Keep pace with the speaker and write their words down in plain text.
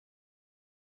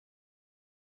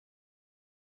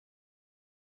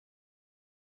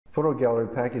Photo Gallery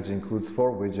package includes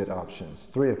 4 widget options,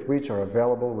 3 of which are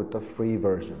available with the free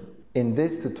version. In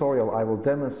this tutorial, I will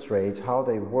demonstrate how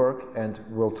they work and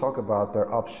we'll talk about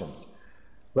their options.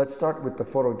 Let's start with the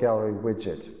Photo Gallery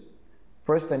widget.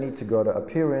 First, I need to go to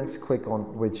Appearance, click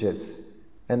on Widgets,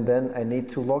 and then I need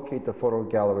to locate the Photo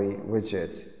Gallery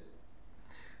widget.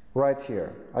 Right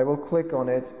here, I will click on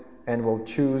it and will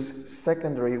choose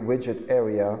Secondary Widget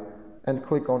Area and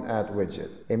click on Add Widget.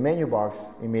 A menu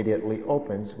box immediately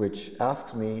opens which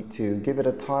asks me to give it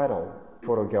a title,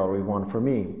 Photo Gallery 1 for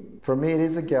me. For me it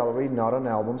is a gallery, not an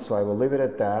album, so I will leave it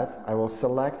at that. I will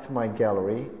select my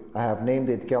gallery. I have named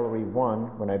it Gallery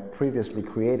 1 when I previously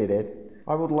created it.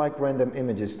 I would like random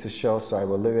images to show, so I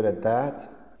will leave it at that.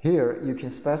 Here you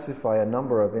can specify a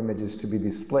number of images to be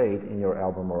displayed in your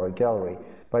album or a gallery.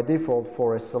 By default,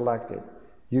 4 is selected.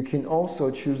 You can also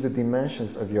choose the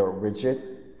dimensions of your widget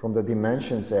from the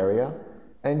dimensions area,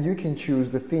 and you can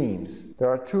choose the themes. There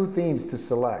are 2 themes to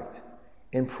select.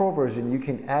 In Pro version, you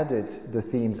can edit the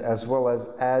themes as well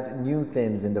as add new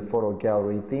themes in the Photo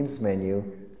Gallery Themes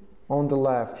menu on the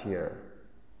left here.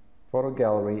 Photo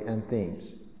Gallery and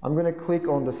Themes. I'm going to click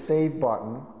on the Save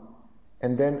button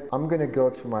and then I'm going to go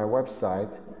to my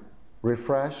website,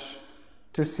 refresh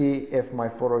to see if my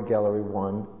Photo Gallery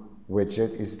 1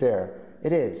 widget is there.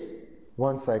 It is.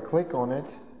 Once I click on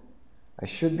it, I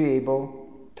should be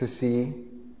able to see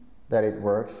that it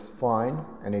works fine,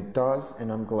 and it does,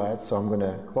 and I'm glad. So I'm going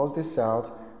to close this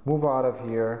out, move out of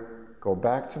here, go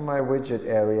back to my widget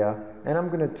area, and I'm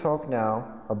going to talk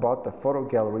now about the Photo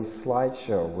Gallery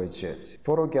Slideshow widget.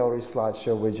 Photo Gallery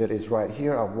Slideshow widget is right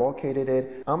here. I've located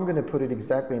it. I'm going to put it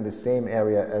exactly in the same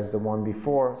area as the one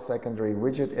before, Secondary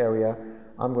Widget Area.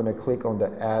 I'm going to click on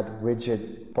the Add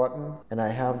Widget button, and I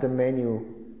have the menu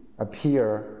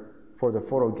appear for the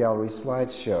Photo Gallery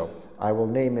Slideshow. I will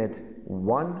name it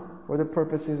 1 for the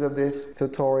purposes of this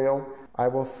tutorial. I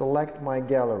will select my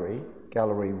gallery,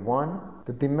 Gallery 1.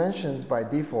 The dimensions by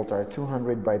default are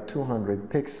 200 by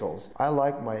 200 pixels. I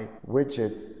like my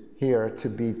widget here to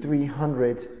be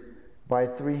 300 by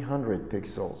 300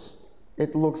 pixels.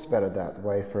 It looks better that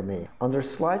way for me. Under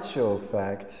Slideshow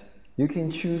Effect, you can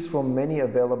choose from many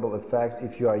available effects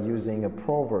if you are using a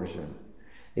Pro version.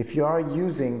 If you are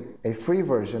using a free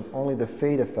version, only the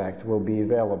fade effect will be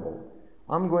available.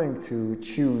 I'm going to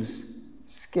choose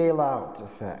Scale Out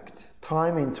effect.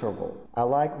 Time interval. I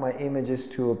like my images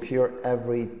to appear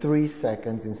every 3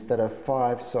 seconds instead of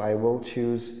 5, so I will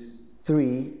choose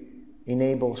 3.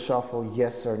 Enable shuffle,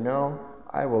 yes or no.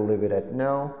 I will leave it at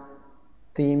no.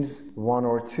 Themes 1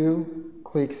 or 2.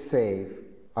 Click Save.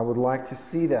 I would like to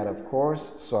see that, of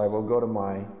course, so I will go to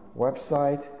my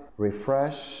website,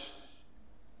 refresh,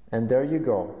 and there you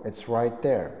go, it's right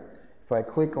there. If I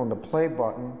click on the play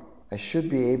button, I should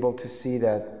be able to see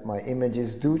that my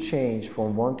images do change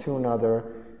from one to another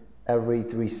every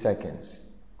 3 seconds.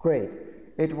 Great,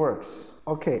 it works.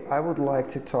 Okay, I would like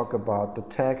to talk about the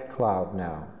Tag Cloud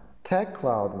now. Tag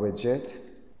Cloud widget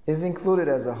is included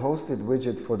as a hosted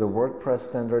widget for the WordPress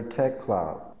standard Tag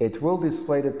Cloud. It will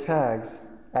display the tags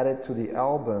added to the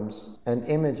albums and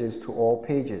images to all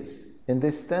pages. In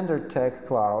this standard Tag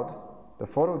Cloud, the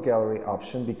Photo Gallery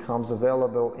option becomes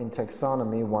available in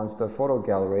taxonomy once the Photo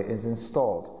Gallery is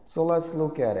installed. So let's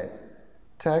look at it.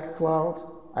 Tag Cloud,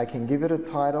 I can give it a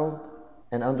title,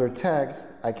 and under tags,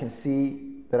 I can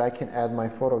see that I can add my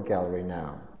Photo Gallery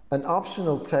now. An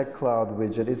optional Tag Cloud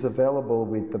widget is available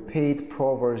with the paid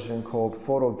Pro version called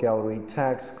Photo Gallery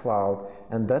Tags Cloud,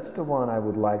 and that's the one I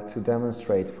would like to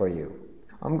demonstrate for you.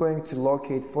 I'm going to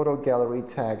locate Photo Gallery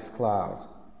Tags Cloud.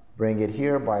 Bring it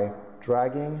here by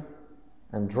dragging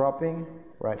and dropping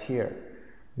right here.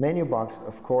 Menu box,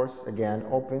 of course, again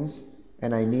opens,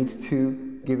 and I need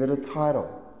to give it a title,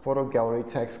 Photo Gallery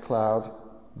Text Cloud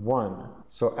 1.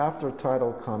 So after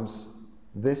title comes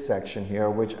this section here,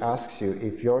 which asks you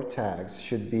if your tags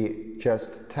should be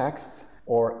just texts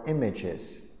or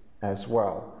images as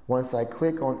well. Once I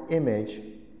click on image,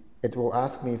 it will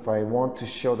ask me if I want to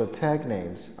show the tag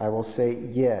names. I will say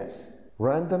yes.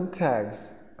 Random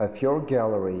tags of your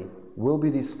gallery will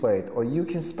be displayed, or you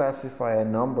can specify a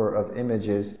number of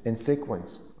images in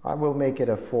sequence. I will make it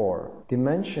a 4.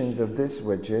 Dimensions of this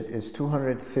widget is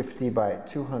 250 by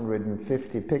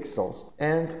 250 pixels,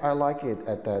 and I like it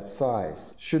at that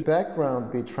size. Should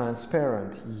background be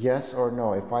transparent, yes or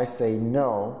no? If I say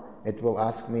no, it will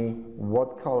ask me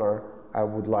what color I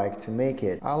would like to make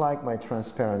it. I like my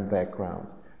transparent background.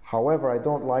 However, I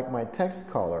don't like my text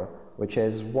color, which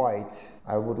is white.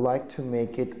 I would like to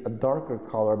make it a darker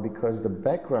color because the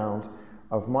background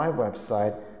of my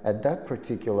website at that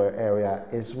particular area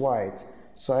is white.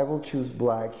 So I will choose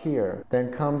black here.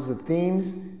 Then comes the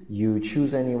themes. You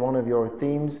choose any one of your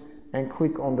themes and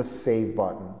click on the Save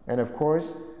button. And of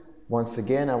course, once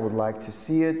again, I would like to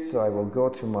see it, so I will go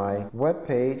to my web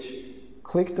page,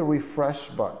 click the refresh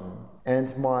button,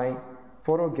 and my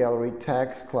photo gallery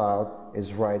tags cloud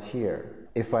is right here.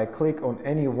 If I click on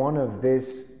any one of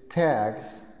these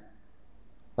tags,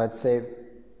 let's say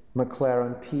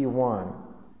McLaren P1,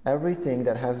 everything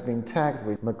that has been tagged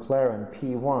with McLaren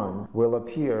P1 will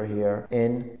appear here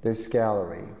in this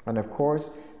gallery. And of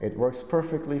course, it works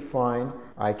perfectly fine.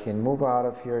 I can move out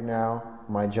of here now.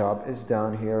 My job is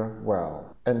done here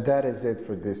well. And that is it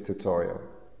for this tutorial.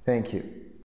 Thank you.